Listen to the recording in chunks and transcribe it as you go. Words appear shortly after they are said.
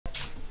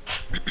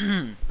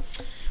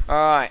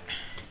Alright.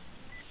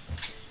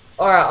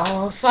 Alright,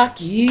 oh fuck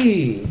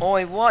you.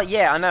 Oi, what?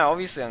 Yeah, I know.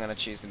 Obviously, I'm gonna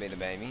choose to be the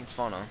baby. It's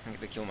funner. I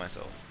get to kill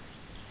myself.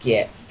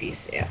 Get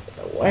this out of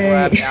the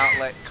Grab way.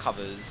 outlet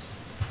covers.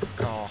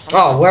 Oh,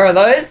 Oh, where are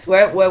those?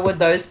 Where would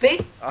those be?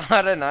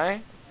 I don't know.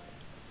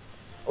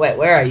 Wait,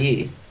 where are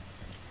you?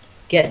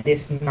 Get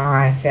this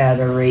knife out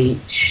of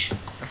reach.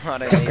 I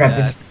don't Don't need grab that.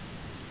 this.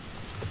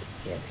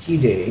 Yes, you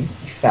do,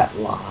 you fat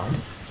lard.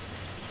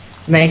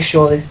 Make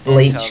sure this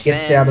bleach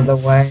gets out of the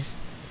way. Intervents.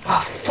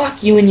 Oh,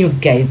 fuck you and your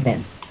gay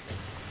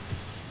vents.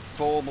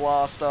 Ball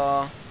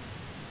blaster.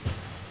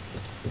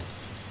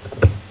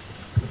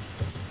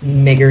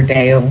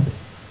 Niggerdale.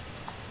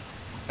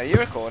 Are you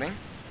recording?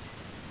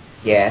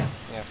 Yeah.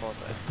 Yeah, I thought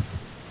so.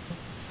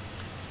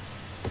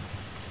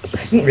 I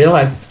didn't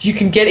realize you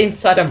can get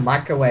inside a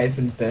microwave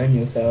and burn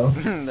yourself.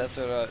 That's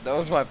what. That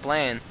was my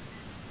plan.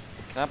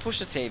 Can I push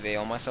the TV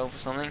on myself or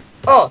something?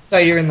 Oh, so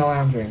you're in the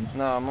lounge room.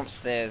 No, I'm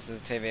upstairs. There's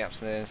a TV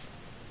upstairs.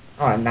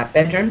 Oh, in that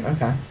bedroom?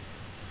 Okay.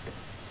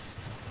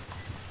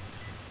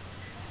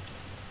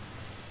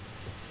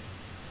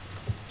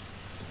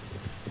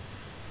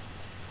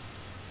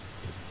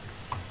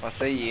 I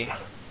see you.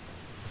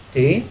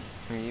 Do you?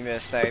 You better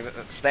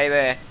stay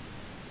there.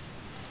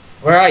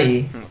 Where are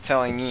you? I'm not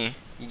telling you.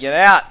 You get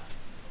out.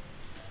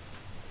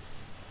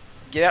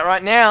 Get out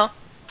right now.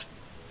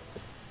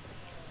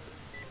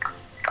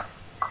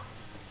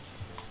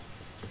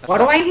 Why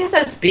do I hear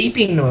those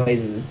beeping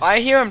noises? I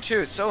hear them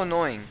too. It's so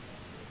annoying.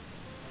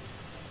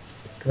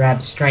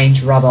 Grab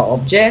strange rubber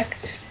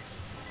object.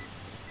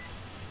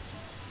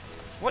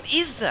 What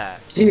is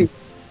that? Dude,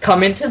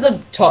 come into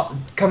the top.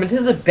 Come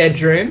into the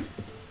bedroom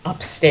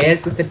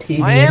upstairs with the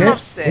TV I in am it.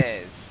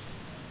 upstairs.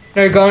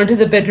 No, go into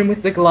the bedroom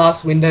with the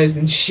glass windows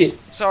and shit.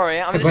 Sorry,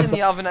 I'm Like, just what's in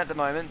the oven at the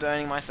moment,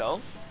 burning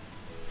myself.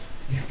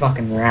 You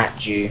fucking rat,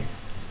 Jew.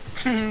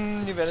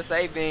 You better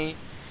save me.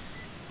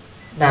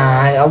 Nah,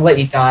 I'll let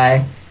you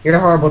die. You're a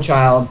horrible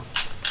child.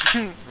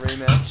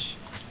 Rematch.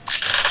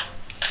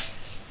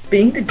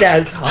 Being the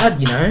dad's hard,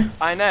 you know.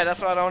 I know,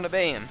 that's why I don't want to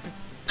be him.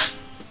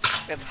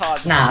 It's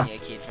hard Nah. stopping a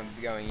kid from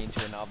going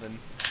into an oven.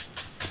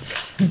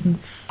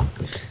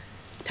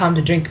 Time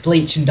to drink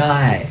bleach and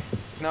die.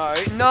 No,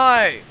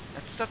 no!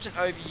 That's such an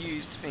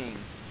overused thing.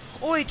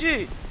 Oi,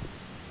 dude!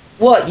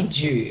 What, you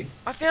Jew?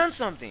 I found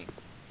something.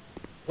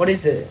 What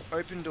is it?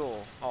 Open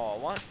door. Oh,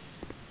 what?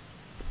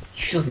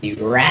 You filthy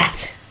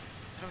rat.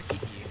 How do I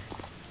hit you?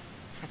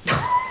 That's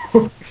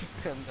Oh,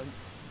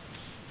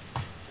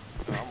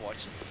 I'm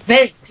watching you.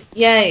 vent!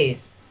 Yay!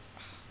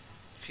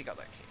 Pick up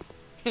that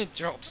key. It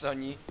drops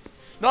on you.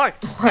 No!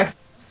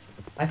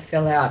 I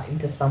fell out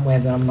into somewhere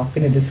that I'm not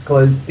going to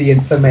disclose the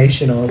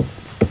information of.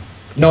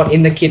 Not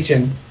in the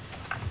kitchen.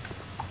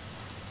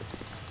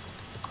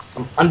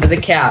 I'm under the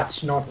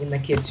couch, not in the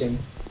kitchen.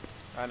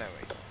 I know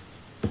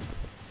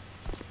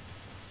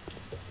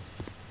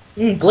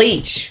where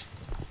Bleach.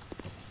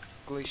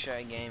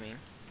 Cliche gaming.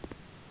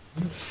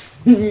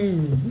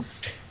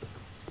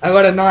 I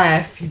got a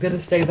knife. You better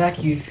stay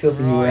back, you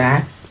filthy Right.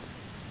 rat.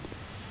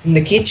 In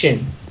the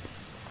kitchen.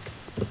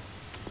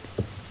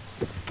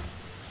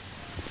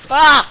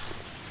 Ah!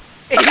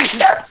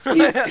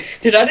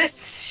 Did I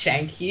just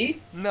shank you?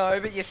 No,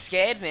 but you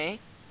scared me.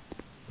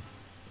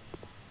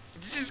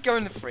 Did you just go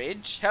in the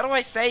fridge? How do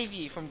I save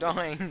you from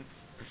dying?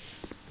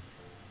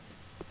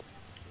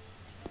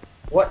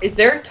 What, is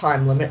there a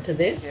time limit to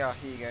this? Yeah,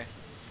 here you go.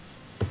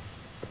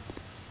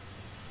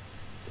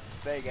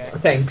 There you go.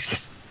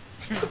 Thanks.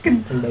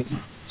 Fucking bleach.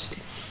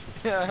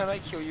 How do I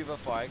kill you with a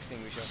fire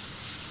extinguisher?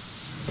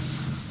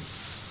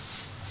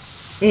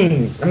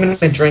 I'm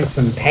gonna drink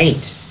some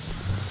paint.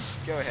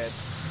 Go ahead.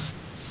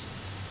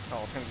 Oh,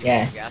 I was gonna give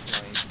Yeah. you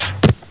some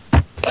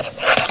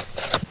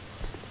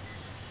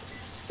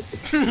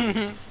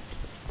gasoline.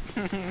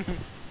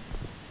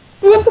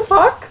 What the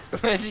fuck?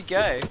 Where'd you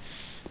go?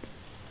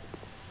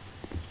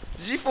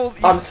 Did you fall?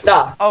 I'm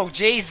stuck. Oh,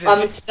 Jesus.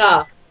 I'm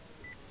stuck.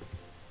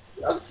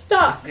 I'm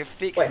stuck. You're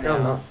fixed Wait, now. no,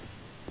 I'm not.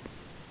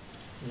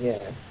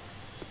 Yeah.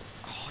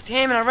 Oh,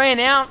 damn it, I ran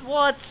out.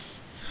 What?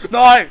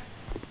 No!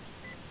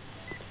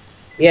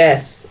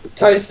 Yes.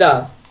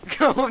 Toaster.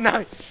 Oh,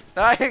 no.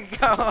 No,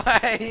 go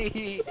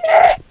away.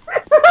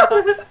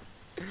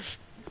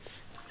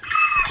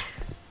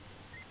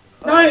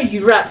 No,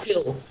 you rat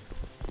filth.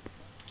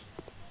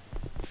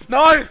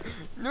 No!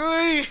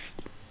 No!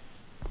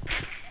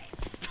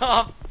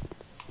 Stop.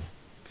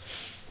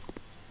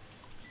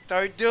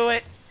 Don't do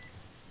it.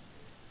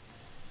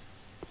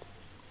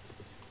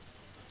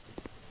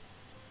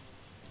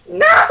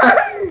 No!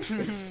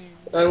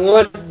 I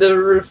want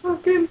the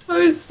fucking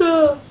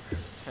toaster.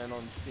 Turn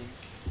on sync.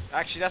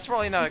 Actually, that's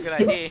probably not a good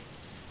idea.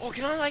 Oh,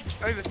 can I, like,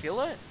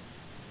 overfill it?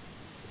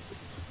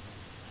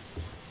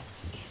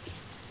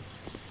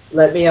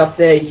 Let me up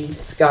there, you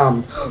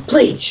scum.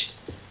 Bleach!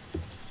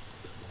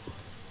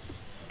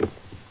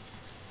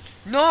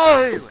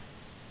 No!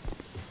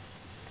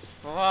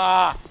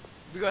 Ah,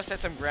 we gotta set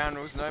some ground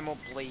rules. No more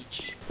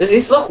bleach. Does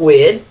this look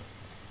weird?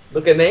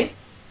 Look at me.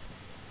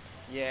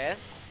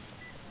 Yes.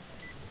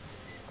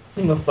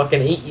 I'm gonna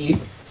fucking eat you.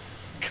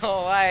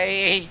 Go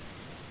away.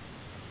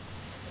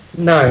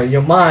 No,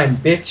 you're mine,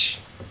 bitch.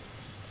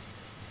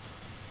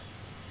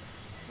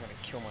 I'm gonna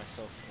kill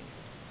myself.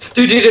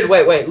 Dude,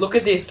 wait, look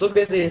at this, look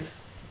at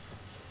this.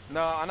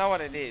 No, I know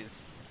what it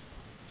is.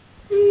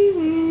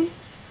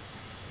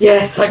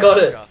 Yes, I got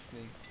it.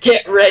 Disgusting.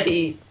 Get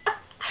ready.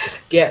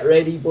 Get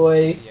ready,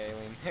 boy. The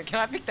alien. Can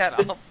I pick that up?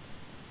 This-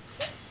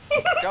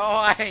 Go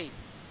away.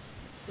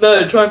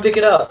 No, try and pick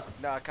it up.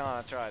 No, I can't.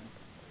 I tried.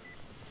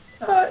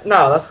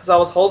 No, that's because I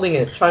was holding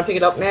it. Try and pick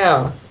it up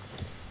now.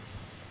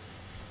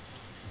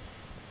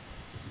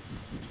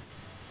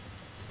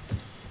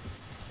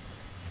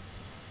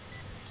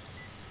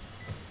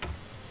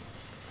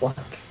 Fuck.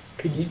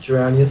 Could you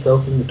drown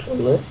yourself in the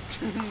toilet?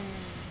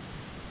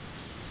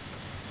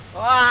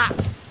 Ah!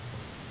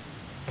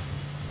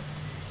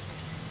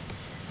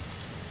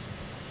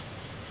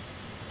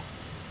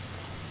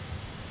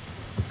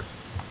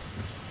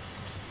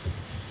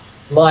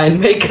 Lion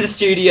Maker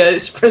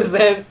Studios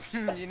presents.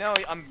 You know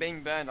I'm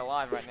being burned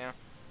alive right now.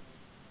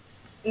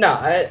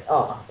 No,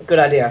 oh, good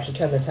idea. I should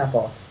turn the tap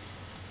off.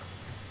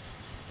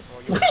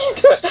 Well,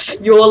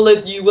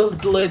 You were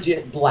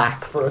legit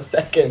black for a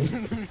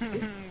second.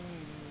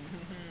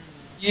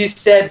 You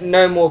said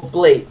no more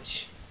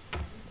bleach.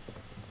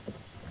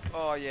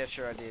 Oh yeah,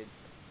 sure I did.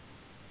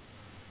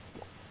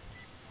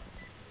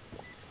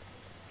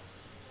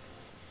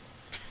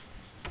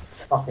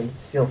 Fucking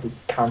filthy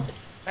cunt.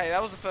 Hey,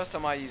 that was the first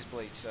time I used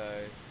bleach, so...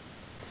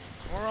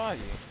 Where are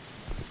you?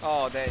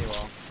 Oh, there you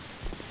are.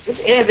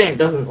 This air vent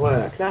doesn't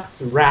work.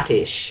 That's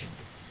ratish.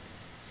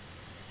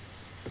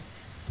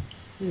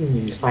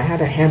 If I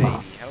had a hammer.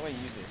 Baby, how do I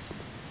use this?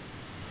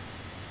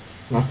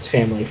 That's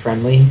family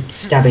friendly.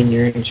 Stabbing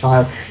your own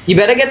child. You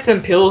better get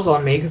some pills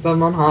on me because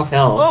I'm on half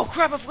health. Oh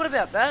crap, I forgot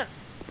about that!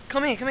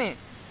 Come here, come here.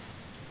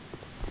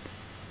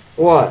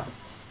 What?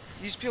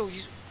 Use pill,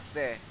 use...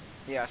 There.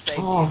 Yeah, I saved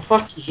Oh, you.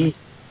 fuck you.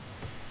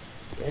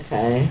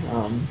 Okay,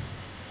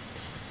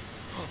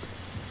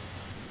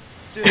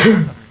 Dude, I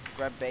found something.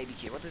 Grab baby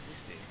kit. What does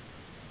this do?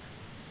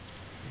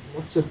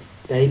 What's a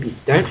baby?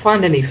 Don't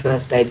find any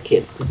first aid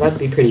kits because that'd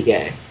be pretty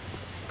gay.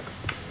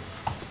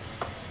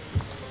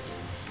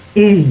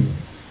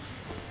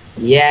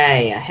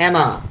 Yay, a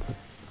hammer.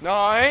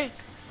 No!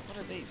 What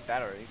are these?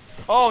 Batteries?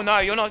 Oh no,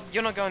 you're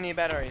not going near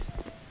batteries.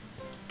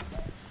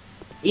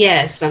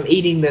 Yes, I'm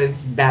eating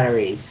those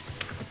batteries.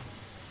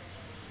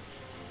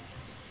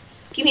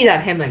 Give me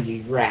that hammer,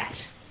 you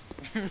rat.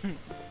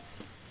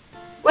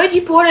 Where'd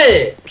you put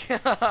it?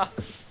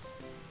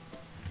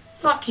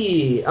 Fuck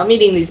you. I'm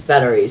eating these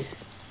batteries.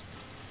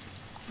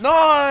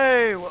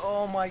 No!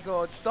 Oh my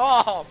god,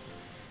 stop!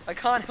 I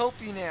can't help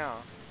you now.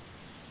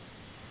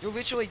 You're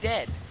literally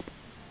dead.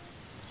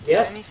 Is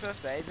there Yep. any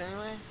first aids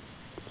anyway?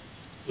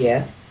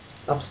 Yeah.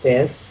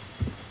 Upstairs.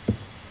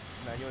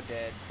 No, you're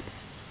dead.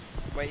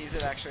 Wait, is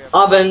it actually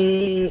upstairs?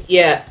 Oven.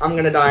 Yeah, I'm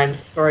gonna die in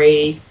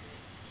 3,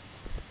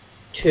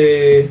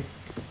 2,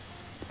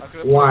 I could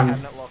have put 1. a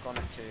cabinet lock on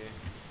it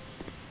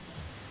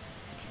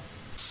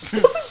too.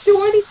 Doesn't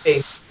do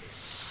anything.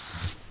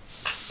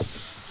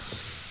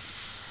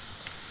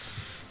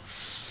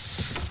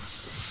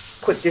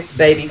 Put this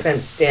baby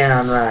fence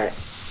down, right?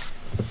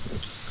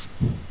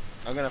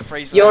 I'm gonna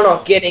freeze You're myself.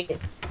 not getting.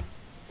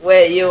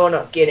 Where you're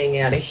not getting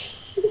out of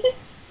here.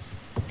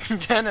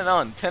 Turn it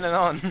on, turn it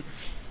on.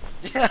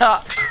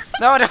 Yeah.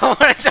 No, I don't want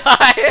to die.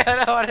 I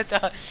don't want to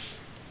die.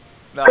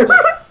 No.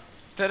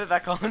 Turn it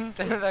back on.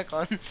 Turn it back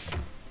on.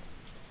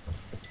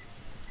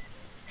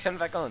 Turn it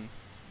back on.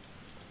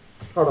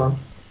 Hold on.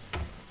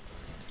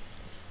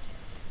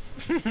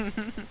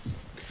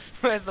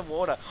 Where's the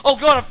water? Oh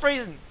god, I'm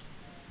freezing.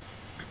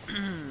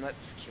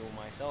 Let's kill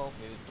myself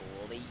with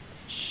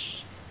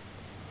bleach.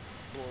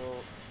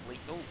 Oh.